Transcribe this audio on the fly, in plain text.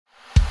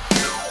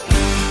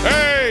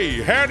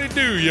howdy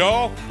do,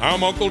 y'all.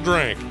 I'm Uncle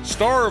Drank,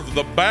 star of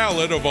The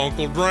Ballad of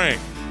Uncle Drank.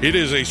 It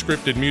is a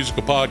scripted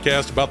musical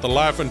podcast about the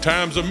life and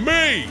times of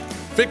me,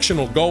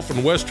 fictional golf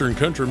and western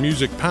country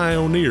music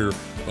pioneer,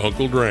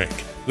 Uncle Drank.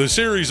 The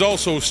series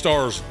also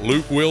stars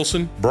Luke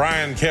Wilson,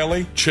 Brian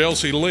Kelly,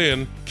 Chelsea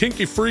Lynn,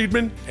 Kinky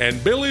Friedman,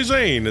 and Billy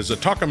Zane as a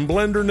talking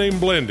blender named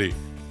Blendy.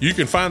 You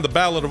can find The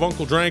Ballad of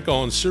Uncle Drank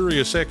on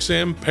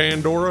SiriusXM,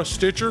 Pandora,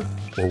 Stitcher,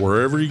 or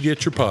wherever you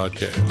get your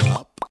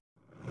podcasts.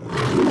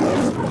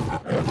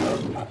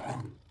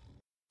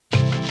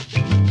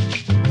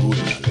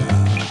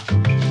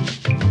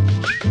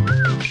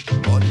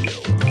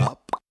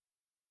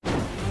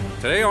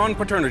 Today on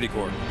Paternity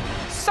Court.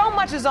 So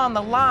much is on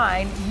the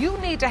line, you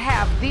need to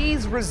have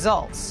these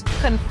results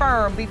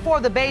confirmed before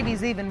the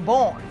baby's even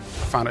born.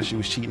 I found out she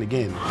was cheating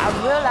again. I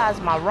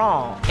realized my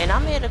wrong, and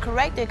I'm here to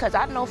correct it because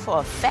I know for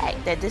a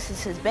fact that this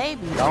is his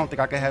baby. I don't think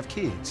I can have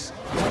kids.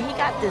 When he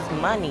got this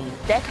money,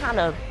 that kind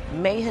of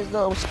made his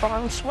little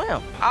sperm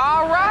swim.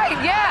 All right,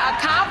 yeah,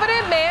 a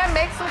confident man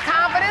makes some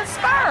confident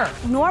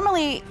sperm.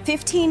 Normally,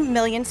 15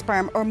 million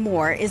sperm or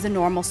more is a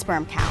normal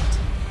sperm count.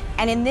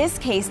 And in this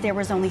case, there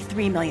was only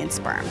 3 million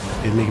sperm.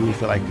 It's making me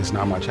feel like it's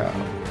not my child.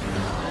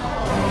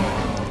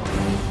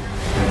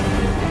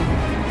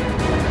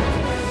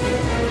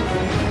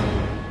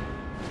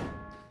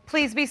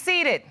 Please be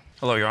seated.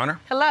 Hello, Your Honor.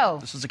 Hello.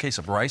 This is a case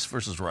of Rice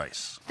versus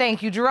Rice.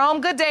 Thank you,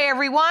 Jerome. Good day,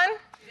 everyone.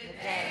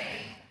 Good day.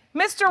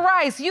 Mr.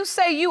 Rice, you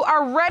say you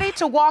are ready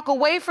to walk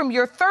away from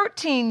your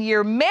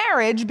 13-year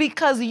marriage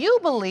because you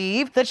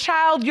believe the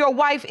child your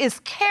wife is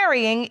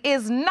carrying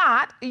is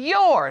not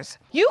yours.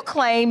 You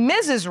claim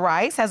Mrs.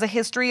 Rice has a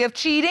history of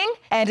cheating,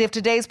 and if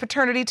today's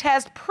paternity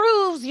test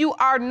proves you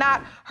are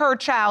not her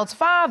child's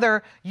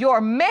father, your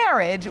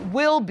marriage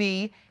will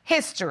be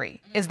history.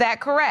 Is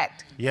that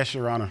correct? Yes,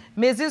 Your Honor.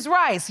 Mrs.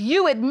 Rice,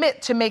 you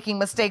admit to making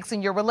mistakes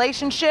in your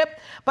relationship,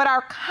 but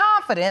are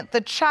confident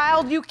the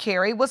child you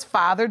carry was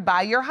fathered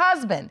by your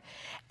husband,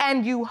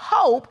 and you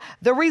hope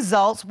the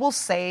results will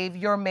save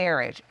your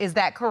marriage. Is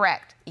that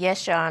correct?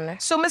 Yes, Your Honor.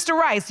 So, Mr.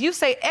 Rice, you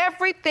say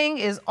everything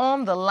is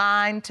on the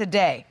line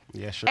today.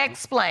 Yes, Your Honor.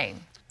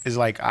 Explain. It's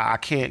like I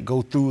can't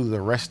go through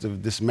the rest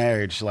of this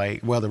marriage, the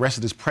rest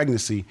of this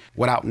pregnancy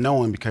without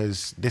knowing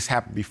because this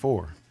happened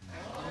before.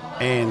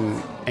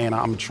 And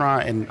I'm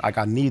trying, and like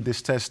I need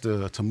this test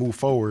to move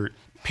forward,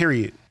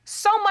 period.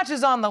 So much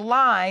is on the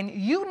line,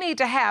 you need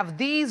to have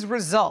these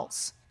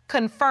results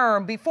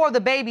confirmed before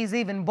the baby's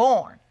even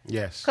born.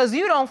 Yes. Because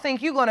you don't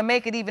think you're going to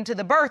make it even to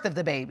the birth of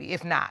the baby,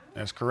 if not.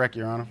 That's correct,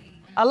 Your Honor.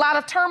 A lot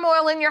of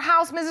turmoil in your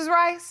house, Mrs.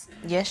 Rice?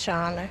 Yes, Your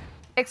Honor.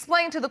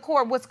 Explain to the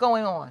court what's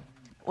going on.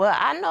 Well,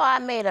 I know I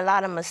made a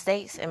lot of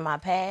mistakes in my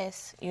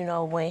past. You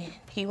know, when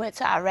he went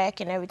to Iraq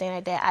and everything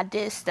like that, I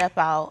did step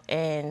out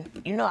and,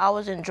 I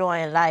was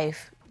enjoying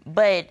life.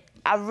 But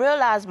I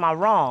realized my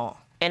wrong.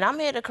 And I'm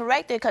here to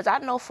correct it because I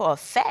know for a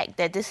fact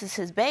that this is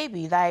his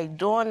baby. Like,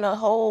 during the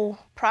whole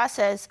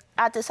process,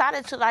 I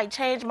decided to,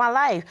 change my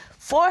life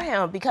for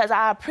him because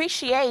I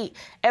appreciate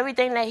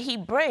everything that he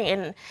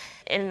brings.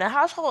 And the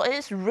household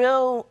is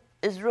real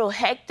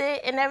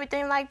hectic and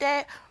everything like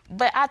that.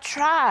 But I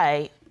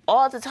try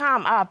all the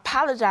time. I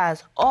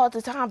apologize all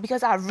the time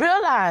because I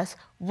realize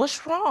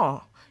what's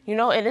wrong,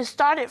 and it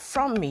started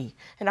from me,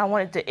 and I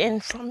wanted to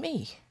end from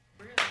me.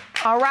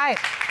 All right.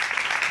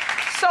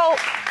 So,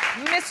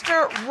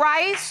 Mr.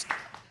 Rice,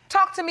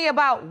 talk to me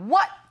about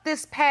what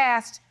this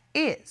past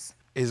is.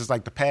 It's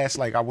like the past,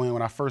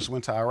 when I first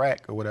went to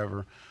Iraq or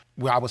whatever,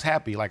 where I was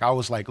happy. I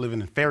was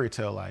living in fairy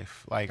tale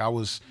life. I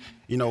was,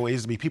 it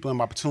used to be people in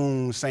my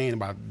platoon saying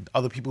about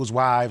other people's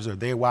wives or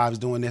their wives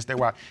doing this, their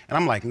wife. And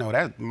I'm like,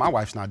 no, my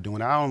wife's not doing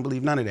that. I don't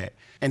believe none of that.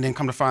 And then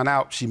come to find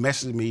out, she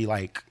messaged me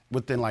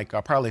within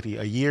probably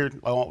a year.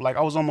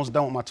 I was almost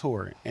done with my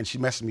tour. And she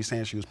messaged me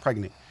saying she was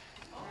pregnant.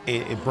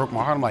 It broke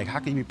my heart. I'm like, how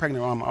can you be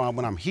pregnant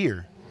when I'm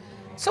here?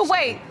 So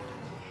wait,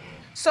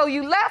 so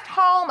you left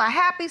home a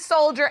happy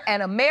soldier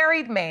and a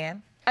married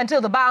man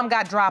until the bomb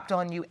got dropped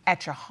on you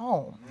at your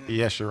home.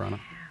 Yes, Your Honor.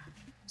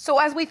 So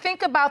as we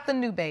think about the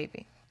new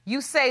baby,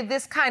 you say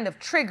this kind of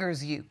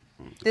triggers you,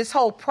 this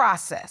whole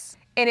process,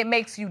 and it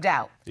makes you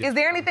doubt. Yes. Is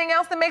there anything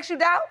else that makes you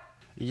doubt?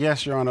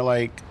 Yes, Your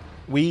Honor.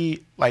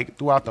 We,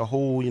 throughout the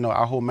whole,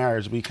 our whole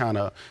marriage, we kind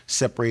of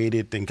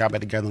separated and got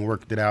back together and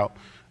worked it out.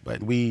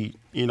 But we,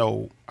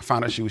 I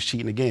found out she was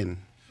cheating again.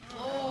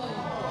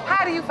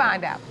 How do you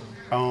find out?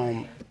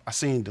 I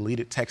seen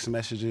deleted text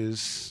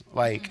messages,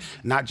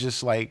 not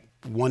just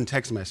one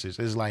text message.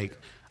 It's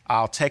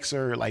I'll text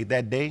her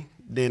that day,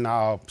 then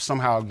I'll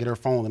somehow get her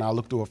phone and I'll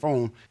look through her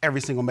phone, every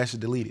single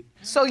message deleted.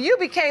 So you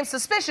became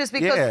suspicious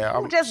because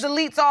who just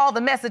deletes all the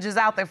messages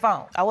out their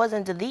phone? I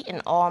wasn't deleting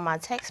all my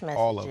text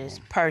messages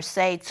per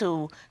se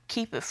to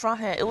keep it from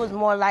him. It was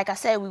more like I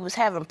said, we was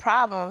having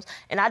problems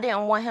and I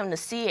didn't want him to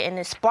see it, and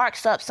it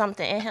sparks up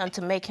something in him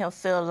to make him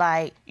feel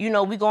like,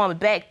 we going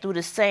back through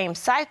the same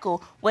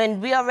cycle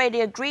when we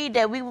already agreed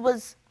that we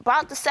was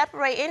about to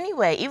separate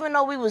anyway. Even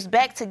though we was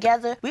back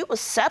together, we was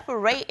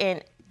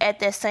separating at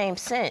that same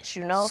sense,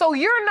 you know? So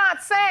you're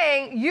not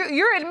saying,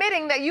 you're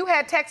admitting that you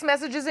had text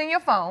messages in your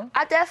phone.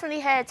 I definitely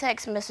had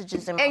text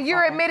messages in my phone. And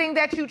you're admitting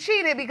that you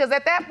cheated because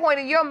at that point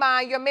in your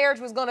mind, your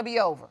marriage was going to be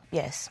over.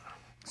 Yes.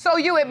 So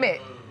you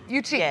admit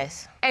you cheated.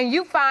 Yes. And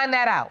you find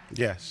that out.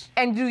 Yes.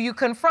 And do you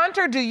confront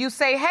her? Do you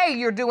say, hey,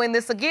 you're doing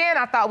this again?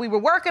 I thought we were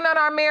working on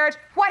our marriage.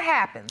 What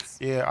happens?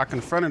 Yeah, I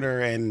confronted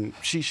her, and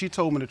she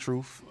told me the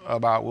truth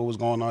about what was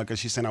going on because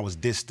she said I was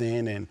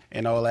distant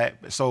and all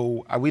that.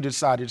 So we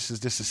decided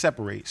just to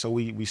separate. So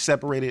we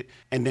separated,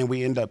 and then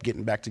we ended up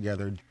getting back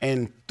together.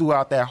 And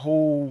throughout that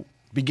whole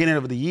beginning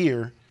of the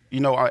year, you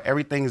know,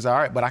 everything is all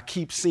right, but I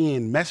keep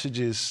seeing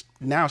messages.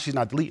 Now she's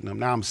not deleting them.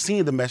 Now I'm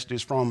seeing the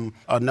messages from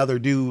another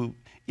dude.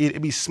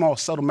 It'd be small,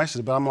 subtle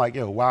messages, but I'm like,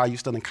 yo, why are you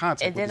still in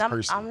contact with this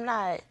person?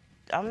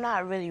 I'm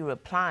not really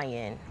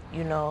replying,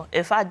 you know.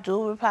 If I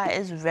do reply,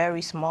 it's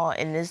very small,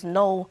 and there's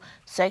no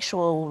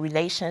sexual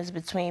relations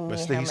between me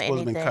and him or anything. But still,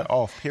 he's supposed to be cut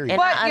off, period.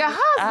 But your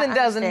husband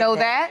doesn't know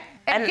that.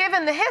 And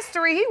given the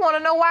history, he want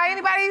to know why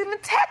anybody even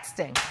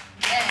texting.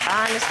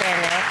 I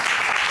understand that.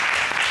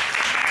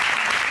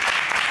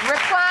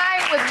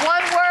 Replying with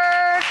 1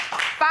 word,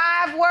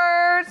 5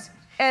 words,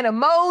 an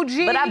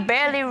emoji. But I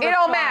barely reply. It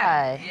don't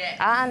matter.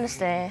 I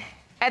understand.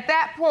 At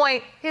that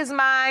point, his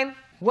mind,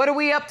 what are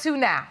we up to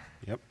now?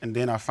 Yep. And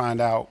then I find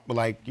out,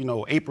 like, you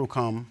know, April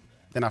come,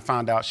 then I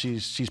find out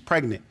she's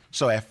pregnant.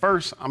 So at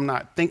first, I'm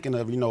not thinking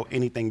of, you know,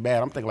 anything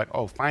bad. I'm thinking like,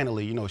 oh,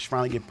 finally, you know, she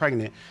finally get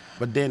pregnant.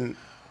 But then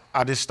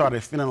I just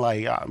started feeling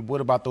like, what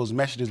about those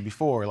messages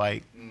before?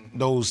 Like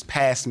those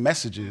past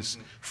messages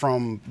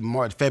from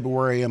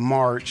February and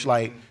March,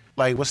 like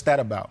what's that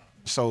about?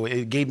 So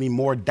it gave me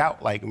more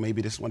doubt, like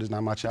maybe this one is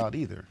not my child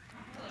either.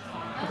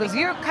 Because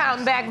you're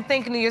counting back and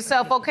thinking to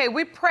yourself, okay,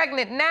 we're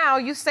pregnant now.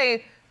 You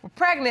say we're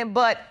pregnant,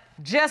 but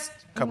just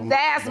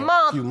last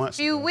month,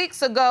 few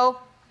weeks ago,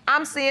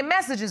 I'm seeing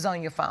messages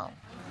on your phone.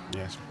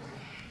 Yes.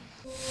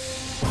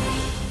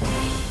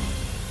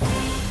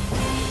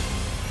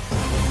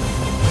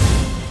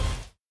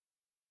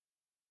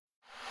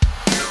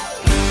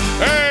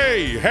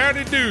 Hey,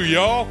 howdy do,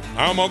 y'all.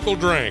 I'm Uncle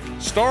Drank,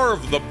 star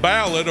of The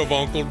Ballad of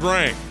Uncle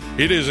Drank.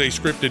 It is a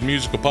scripted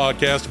musical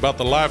podcast about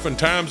the life and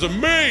times of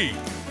me,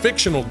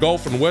 fictional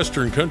Gulf and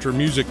Western country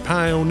music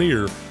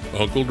pioneer,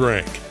 Uncle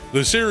Drank.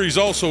 The series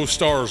also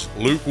stars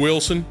Luke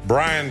Wilson,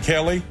 Brian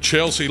Kelly,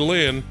 Chelsea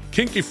Lynn,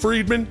 Kinky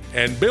Friedman,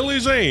 and Billy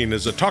Zane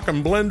as a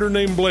talking blender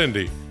named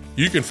Blendy.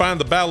 You can find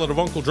The Ballad of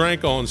Uncle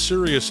Drank on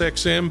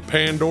SiriusXM,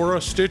 Pandora,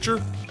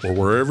 Stitcher, or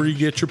wherever you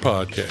get your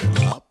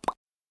podcasts.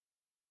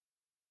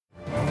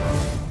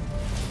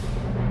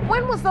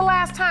 When was the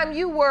last time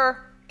you were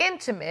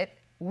intimate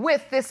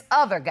with this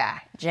other guy?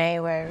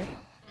 January.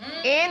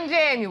 In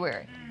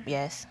January?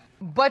 Yes.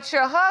 But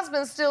your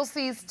husband still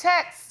sees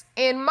texts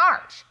in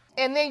March,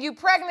 and then you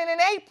pregnant in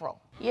April.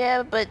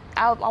 Yeah, but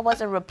I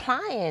wasn't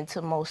replying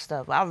to most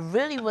of them. I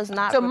really was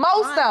not replying.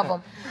 Most of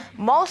them?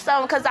 Most of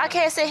them, because I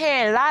can't sit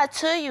here and lie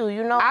to you,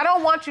 you know? I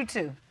don't want you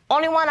to.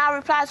 Only one I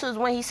replied to is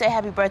when he said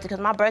happy birthday, because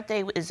my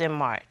birthday is in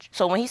March.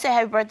 So when he said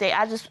happy birthday,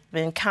 I just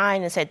been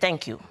kind and said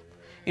thank you.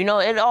 You know,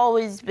 it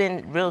always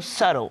been real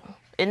subtle.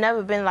 It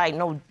never been like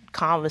no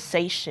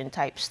conversation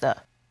type stuff.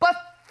 But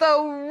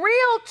the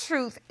real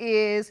truth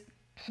is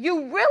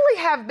you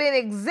really have been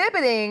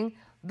exhibiting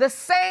the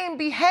same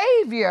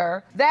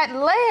behavior that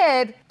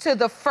led to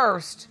the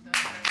first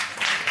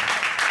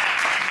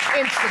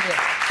incident.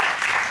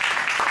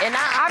 And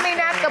I mean,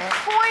 at the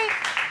point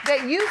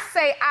that you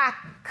say, I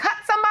cut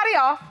somebody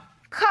off,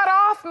 cut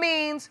off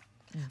means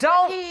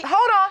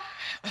hold on.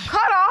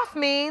 Cut off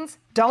means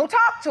don't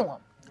talk to them.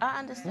 I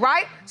understand.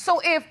 Right?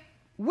 So if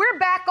we're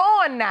back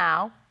on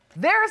now,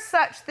 there's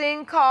such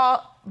thing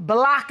called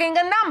blocking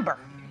a number.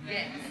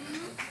 Yes.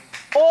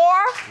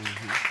 Or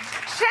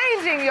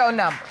changing your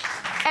number.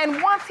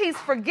 And once he's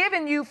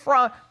forgiven you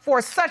for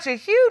such a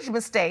huge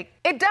mistake,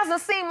 it doesn't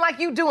seem like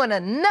you're doing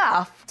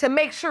enough to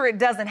make sure it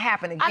doesn't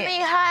happen again. I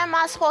mean, how am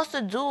I supposed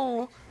to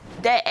do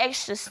that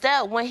extra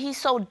step when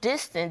he's so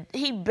distant?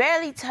 He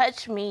barely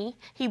touched me.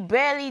 He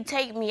barely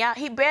take me out.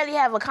 He barely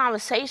have a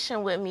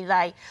conversation with me.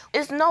 Like,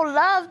 it's no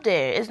love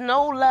there. It's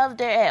no love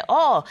there at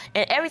all.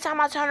 And every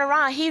time I turn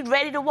around, he's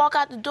ready to walk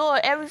out the door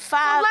every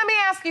 5. So let me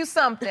ask you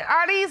something.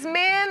 Are these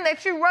men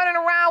that you running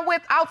around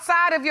with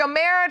outside of your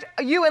marriage,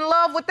 are you in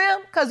love with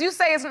them? Because you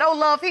say it's no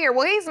love here.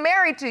 Well, he's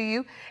married to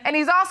you, and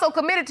he's also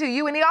committed to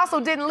you, and he also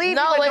didn't leave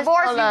you and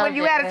divorce you when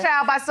you had a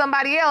child by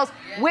somebody else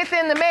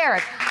within the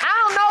marriage. I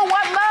don't know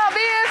what love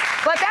is,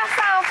 but that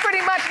sounds pretty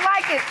much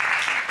like it.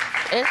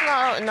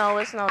 It's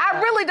no. I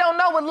really don't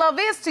know what love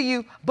is to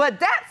you, but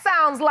that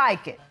sounds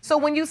like it. So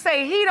when you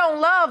say he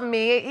don't love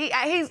me,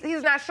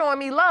 he's not showing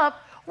me love,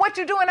 what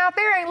you doing out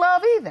there ain't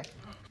love either.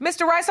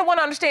 Mr. Rice, I want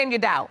to understand your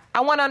doubt. I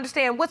want to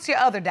understand what's your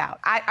other doubt.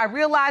 I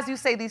realize you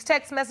say these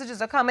text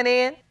messages are coming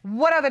in.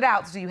 What other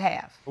doubts do you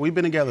have? We've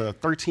been together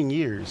 13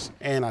 years,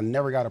 and I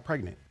never got her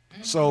pregnant.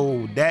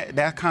 So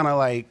that kind of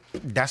like,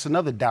 that's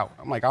another doubt.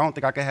 I'm like, I don't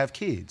think I can have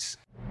kids.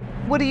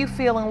 What are you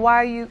feeling? Why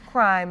are you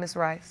crying, Ms.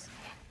 Rice?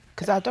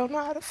 Because I don't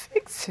know how to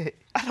fix it.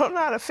 I don't know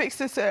how to fix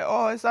this at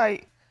all. It's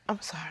like,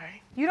 I'm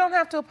sorry. You don't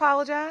have to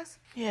apologize.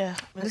 Yeah.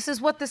 This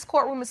is what this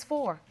courtroom is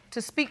for,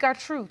 to speak our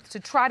truth, to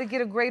try to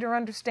get a greater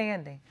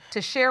understanding,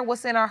 to share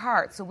what's in our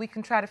hearts so we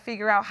can try to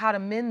figure out how to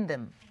mend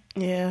them.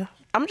 Yeah.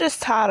 I'm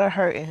just tired of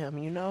hurting him,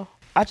 you know?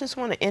 I just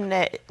want to end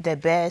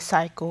that bad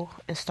cycle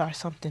and start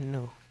something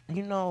new.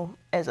 You know,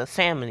 as a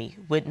family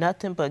with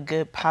nothing but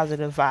good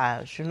positive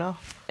vibes, you know?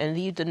 And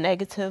leave the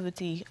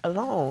negativity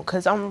alone,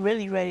 because I'm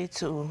really ready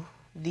to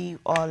leave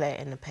all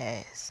that in the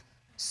past.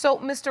 So,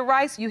 Mr.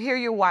 Rice, you hear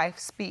your wife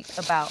speak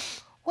about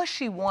what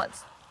she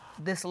wants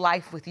this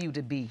life with you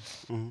to be.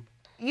 Mm-hmm.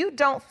 You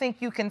don't think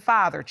you can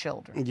father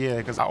children? Yeah,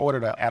 because I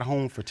ordered an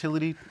at-home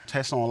fertility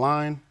test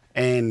online,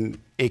 and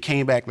it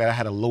came back that I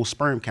had a low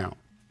sperm count.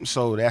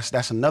 So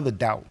that's another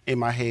doubt in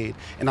my head.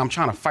 And I'm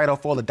trying to fight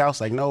off all the doubts,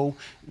 like, no,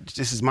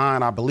 this is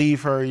mine, I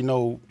believe her, you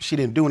know, she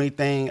didn't do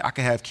anything, I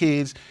could have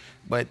kids,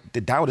 but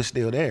the doubt is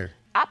still there.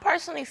 I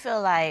personally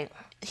feel like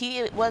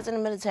he was in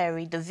the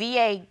military. The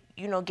VA,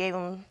 you know, gave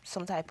him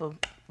some type of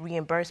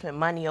reimbursement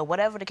money or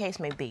whatever the case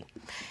may be.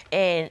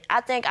 And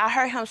I think I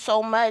hurt him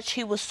so much,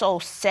 he was so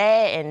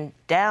sad and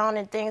down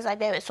and things like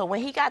that. So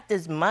when he got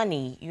this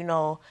money, you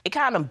know, it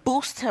kind of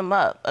boosted him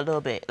up a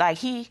little bit. Like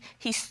he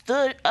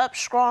stood up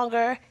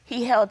stronger,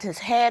 he held his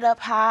head up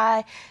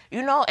high,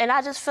 you know, and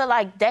I just feel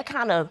like that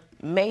kind of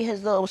made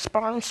his little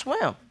sperm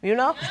swim, you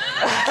know?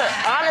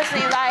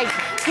 Honestly, like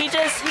he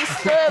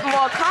stood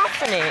more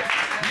confident,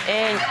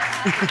 and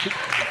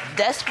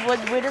that's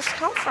where this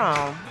come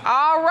from.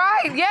 All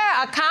right,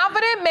 yeah, a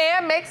confident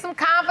man makes some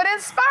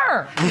confident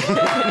sperm,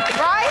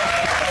 right?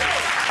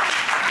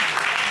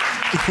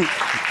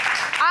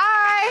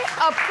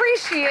 I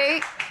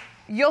appreciate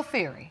your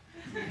theory,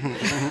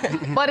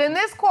 but in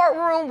this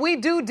courtroom, we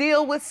do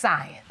deal with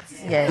science.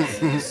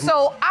 Yes.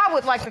 So I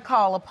would like to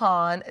call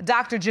upon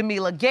Dr.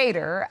 Jamila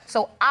Gator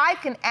so I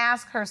can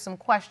ask her some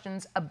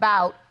questions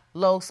about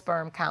low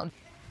sperm count.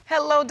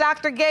 Hello,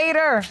 Dr.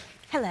 Gator.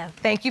 Hello.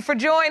 Thank you for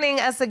joining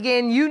us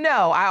again. You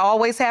know I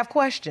always have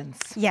questions.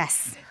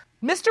 Yes.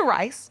 Mr.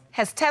 Rice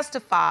has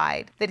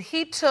testified that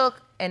he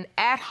took an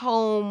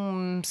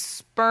at-home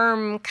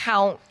sperm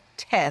count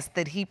test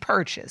that he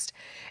purchased,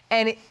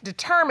 and it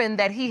determined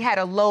that he had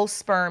a low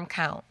sperm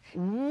count.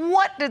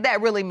 What did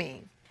that really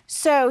mean?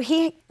 So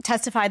he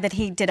testified that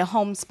he did a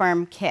home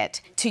sperm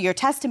kit. To your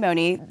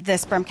testimony, the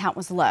sperm count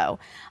was low.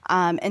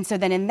 And so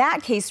then in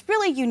that case,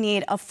 really you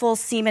need a full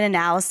semen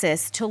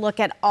analysis to look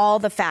at all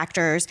the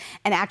factors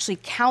and actually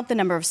count the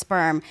number of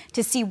sperm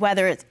to see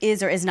whether it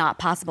is or is not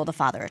possible to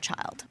father a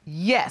child.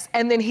 Yes,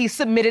 and then he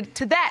submitted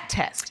to that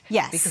test.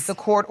 Yes. Because the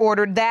court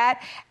ordered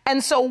that.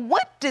 And so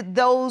what did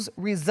those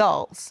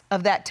results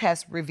of that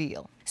test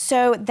reveal?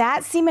 So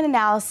that semen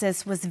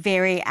analysis was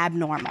very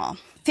abnormal.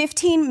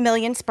 15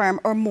 million sperm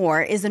or more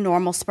is a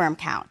normal sperm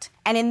count.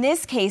 And in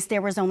this case,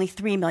 there was only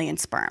 3 million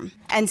sperm.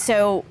 And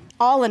so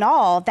all in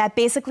all, that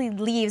basically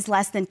leaves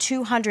less than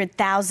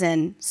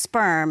 200,000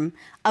 sperm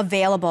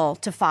available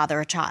to father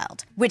a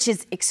child, which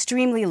is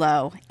extremely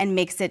low and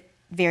makes it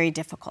very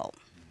difficult.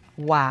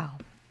 Wow.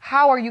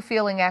 How are you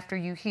feeling after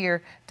you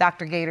hear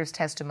Dr. Gator's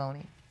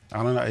testimony?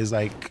 I don't know, it's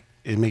like,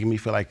 it's making me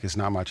feel like it's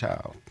not my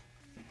child.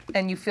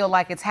 And you feel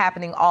like it's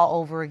happening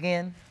all over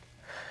again?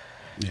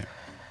 Yeah.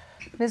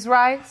 Ms.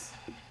 Rice,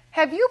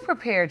 have you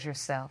prepared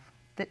yourself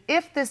that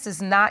if this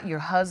is not your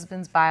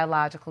husband's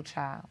biological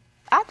child?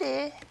 I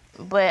did,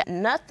 but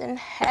nothing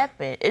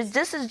happened.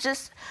 This is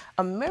just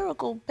a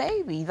miracle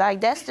baby.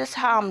 Like, that's just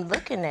how I'm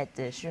looking at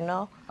this, you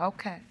know?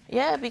 Okay.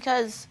 Yeah,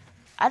 because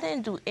I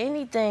didn't do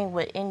anything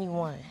with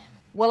anyone.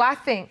 Well, I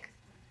think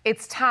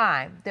it's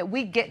time that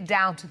we get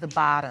down to the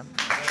bottom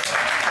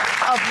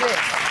of this.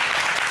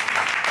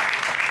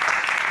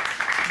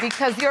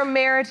 Because your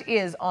marriage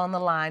is on the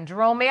line.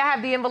 Jerome, may I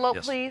have the envelope,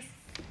 Yes. please?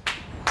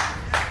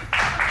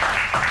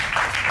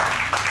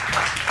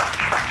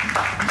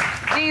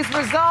 These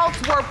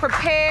results were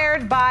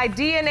prepared by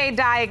DNA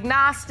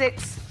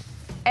Diagnostics,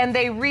 and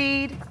they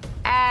read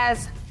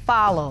as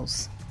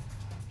follows.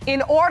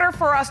 In order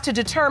for us to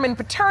determine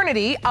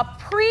paternity, a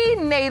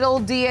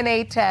prenatal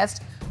DNA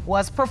test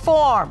was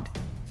performed.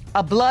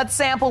 A blood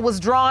sample was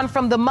drawn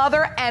from the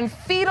mother, and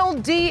fetal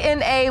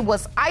DNA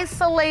was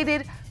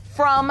isolated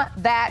from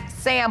that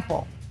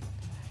sample.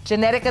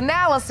 Genetic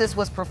analysis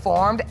was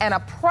performed, and a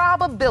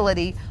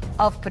probability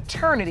of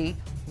paternity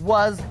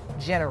was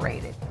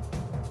generated.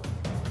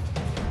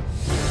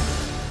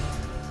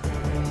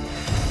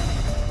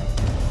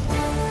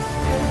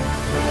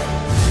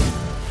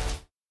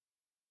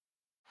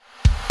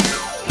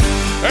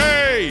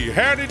 Hey,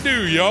 howdy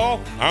do,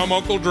 y'all. I'm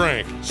Uncle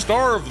Drank,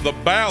 star of The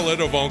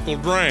Ballad of Uncle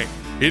Drank.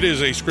 It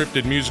is a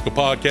scripted musical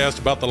podcast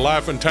about the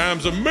life and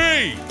times of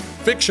me,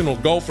 fictional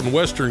Gulf and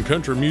Western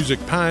country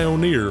music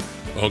pioneer,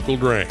 Uncle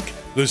Drank.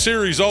 The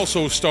series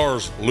also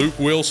stars Luke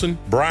Wilson,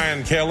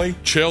 Brian Kelly,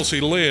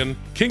 Chelsea Lynn,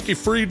 Kinky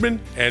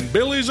Friedman, and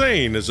Billy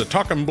Zane as a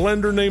talking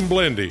blender named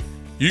Blendy.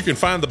 You can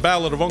find The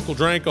Ballad of Uncle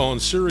Drank on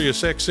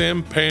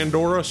SiriusXM,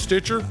 Pandora,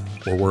 Stitcher,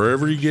 or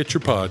wherever you get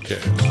your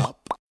podcasts.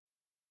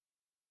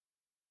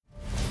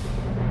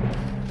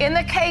 In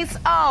the case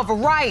of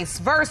Rice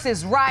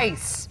versus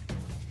Rice,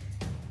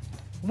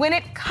 when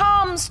it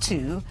comes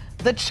to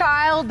the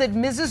child that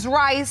Mrs.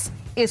 Rice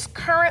is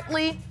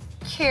currently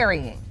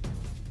carrying.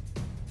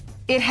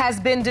 It has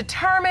been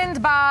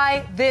determined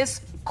by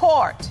this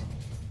court.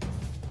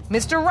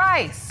 Mr.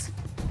 Rice,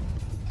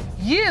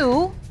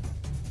 you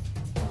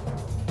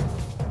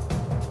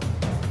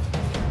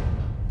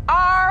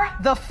are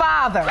the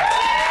father.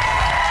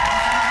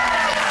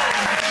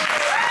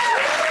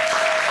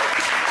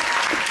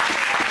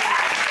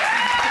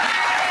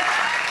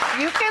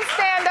 You can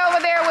stand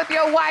over there with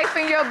your wife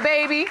and your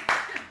baby.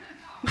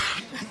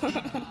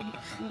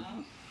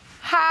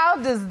 How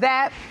does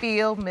that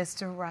feel,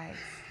 Mr. Rice?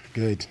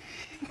 Good.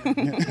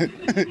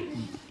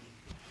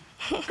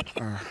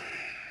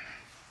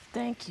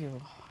 Thank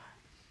you.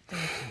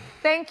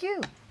 Thank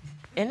you.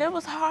 And it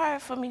was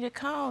hard for me to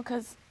come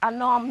because I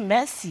know I'm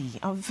messy.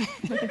 I'm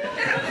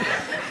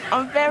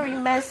very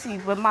messy,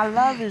 but my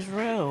love is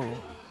real.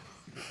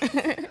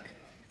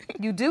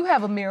 You do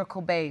have a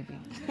miracle baby.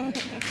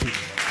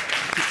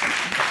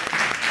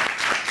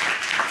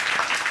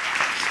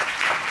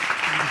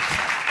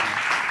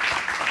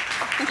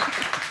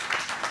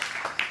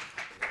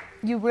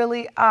 You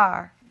really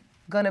are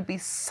gonna be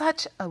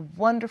such a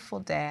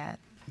wonderful dad.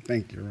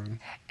 Thank you, Ron.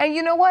 And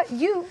you know what?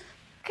 You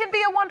can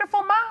be a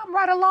wonderful mom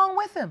right along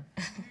with him.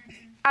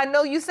 I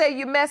know you say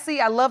you're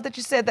messy. I love that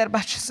you said that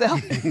about yourself.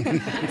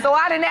 So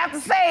I didn't have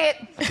to say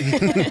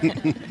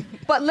it.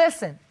 But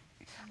listen,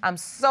 I'm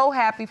so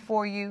happy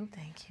for you.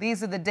 Thank you.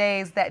 These are the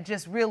days that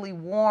just really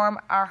warm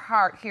our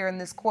heart here in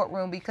this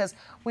courtroom because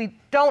we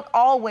don't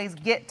always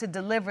get to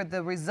deliver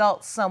the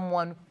results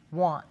someone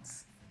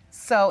wants.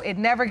 So it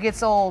never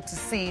gets old to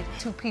see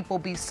two people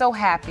be so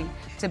happy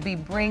to be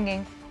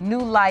bringing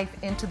new life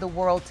into the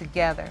world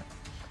together,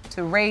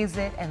 to raise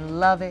it and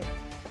love it,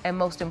 and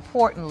most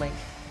importantly,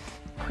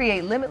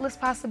 create limitless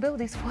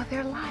possibilities for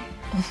their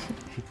life.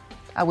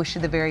 I wish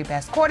you the very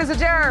best. Court is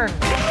adjourned.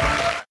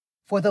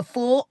 For the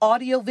full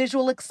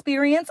audio-visual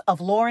experience of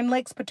Lauren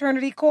Lake's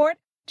Paternity Court,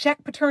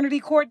 check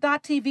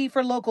paternitycourt.tv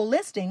for local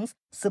listings,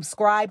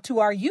 subscribe to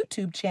our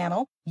YouTube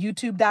channel,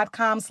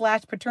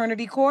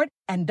 youtube.com/paternitycourt,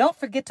 and don't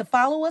forget to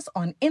follow us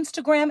on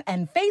Instagram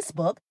and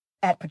Facebook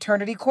at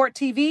Paternity Court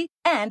TV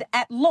and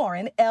at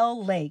Lauren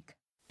L. Lake.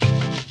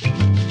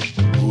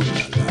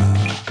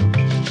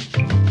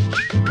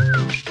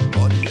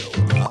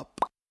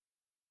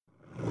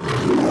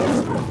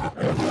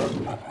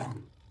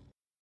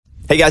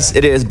 Hey guys,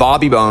 it is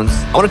Bobby Bones.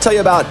 I want to tell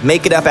you about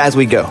Make It Up As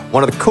We Go,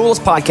 one of the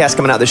coolest podcasts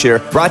coming out this year,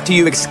 brought to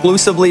you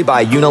exclusively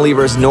by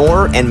Unilever's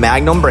Knorr and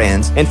Magnum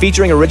brands, and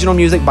featuring original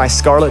music by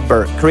Scarlett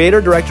Burke, creator,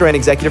 director, and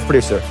executive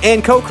producer,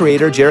 and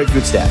co-creator Jarrett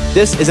Gutstadt.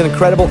 This is an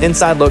incredible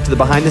inside look to the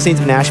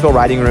behind-the-scenes of Nashville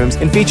writing rooms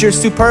and features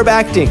superb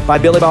acting by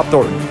Billy Bob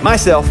Thornton,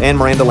 myself, and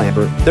Miranda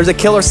Lambert. There's a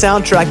killer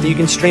soundtrack that you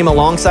can stream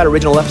alongside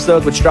original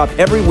episodes, which drop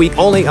every week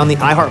only on the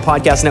iHeart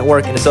Podcast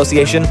Network in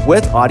association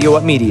with Audio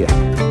Up Media.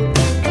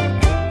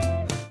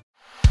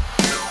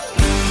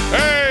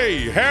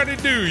 Howdy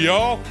do,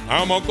 y'all.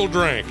 I'm Uncle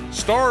Drank,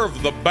 star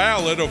of The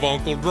Ballad of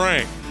Uncle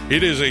Drank.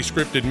 It is a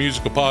scripted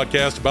musical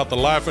podcast about the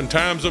life and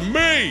times of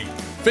me,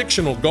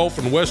 fictional golf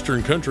and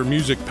western country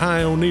music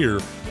pioneer,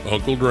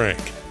 Uncle Drank.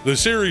 The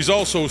series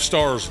also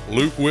stars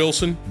Luke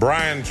Wilson,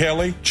 Brian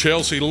Kelly,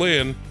 Chelsea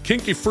Lynn,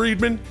 Kinky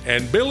Friedman,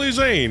 and Billy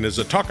Zane as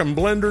a talking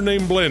blender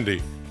named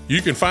Blendy.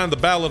 You can find The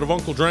Ballad of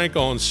Uncle Drank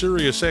on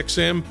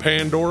SiriusXM,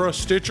 Pandora,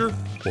 Stitcher,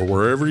 or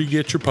wherever you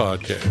get your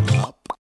podcasts.